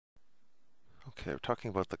Okay, we're talking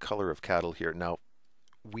about the color of cattle here. Now,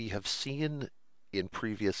 we have seen in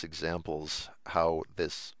previous examples how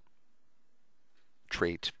this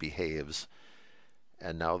trait behaves,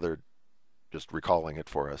 and now they're just recalling it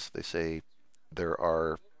for us. They say there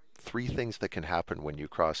are three things that can happen when you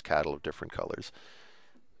cross cattle of different colors.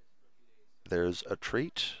 There's a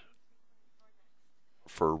trait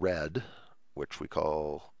for red, which we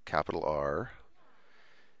call capital R,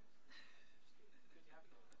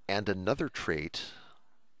 and another trait,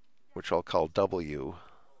 which I'll call W,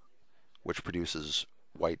 which produces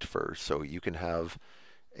white fur. So you can have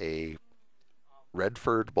a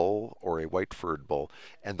red-furred bull or a white-furred bull.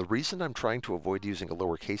 And the reason I'm trying to avoid using a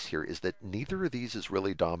lowercase here is that neither of these is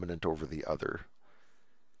really dominant over the other.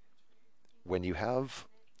 When you have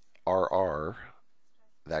RR,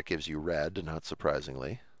 that gives you red, not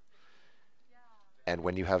surprisingly. And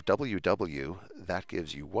when you have WW, that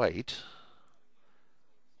gives you white.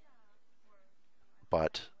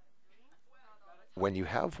 But when you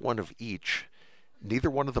have one of each, neither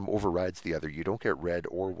one of them overrides the other. You don't get red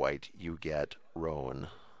or white, you get roan.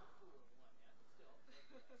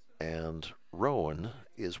 And roan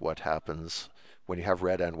is what happens when you have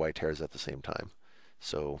red and white hairs at the same time.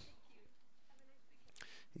 So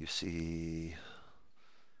you see,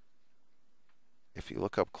 if you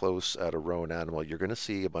look up close at a roan animal, you're going to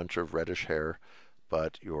see a bunch of reddish hair,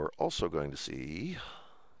 but you're also going to see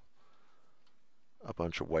a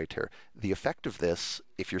bunch of white hair. The effect of this,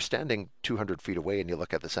 if you're standing 200 feet away and you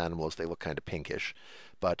look at this animal, is they look kind of pinkish.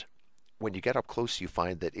 But when you get up close, you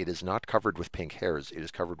find that it is not covered with pink hairs. It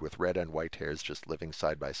is covered with red and white hairs just living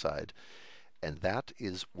side by side. And that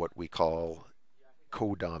is what we call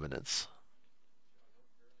codominance.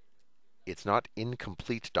 It's not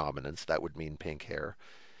incomplete dominance. That would mean pink hair.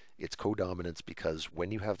 It's codominance because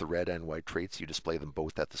when you have the red and white traits, you display them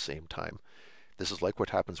both at the same time. This is like what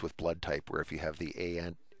happens with blood type, where if you have the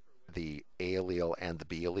A allele and the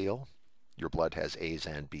B allele, your blood has A's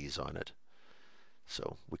and B's on it.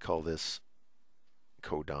 So we call this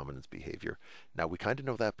codominance behavior. Now we kind of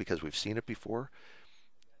know that because we've seen it before.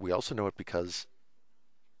 We also know it because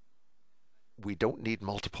we don't need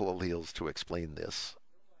multiple alleles to explain this,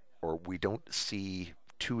 or we don't see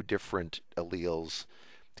two different alleles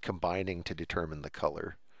combining to determine the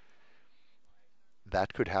color.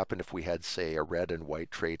 That could happen if we had, say, a red and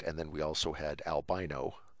white trait, and then we also had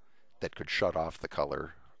albino that could shut off the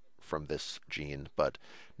color from this gene, but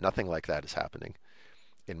nothing like that is happening.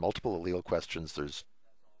 In multiple allele questions, there's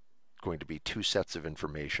going to be two sets of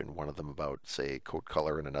information, one of them about, say, coat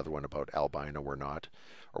color and another one about albino or not,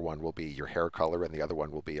 or one will be your hair color and the other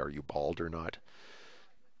one will be are you bald or not.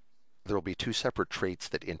 There will be two separate traits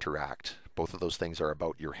that interact. Both of those things are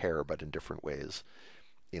about your hair, but in different ways.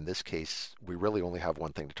 In this case, we really only have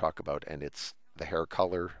one thing to talk about, and it's the hair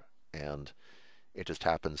color, and it just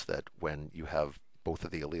happens that when you have both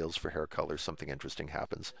of the alleles for hair color, something interesting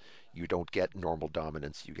happens. You don't get normal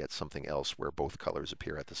dominance, you get something else where both colors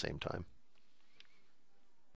appear at the same time.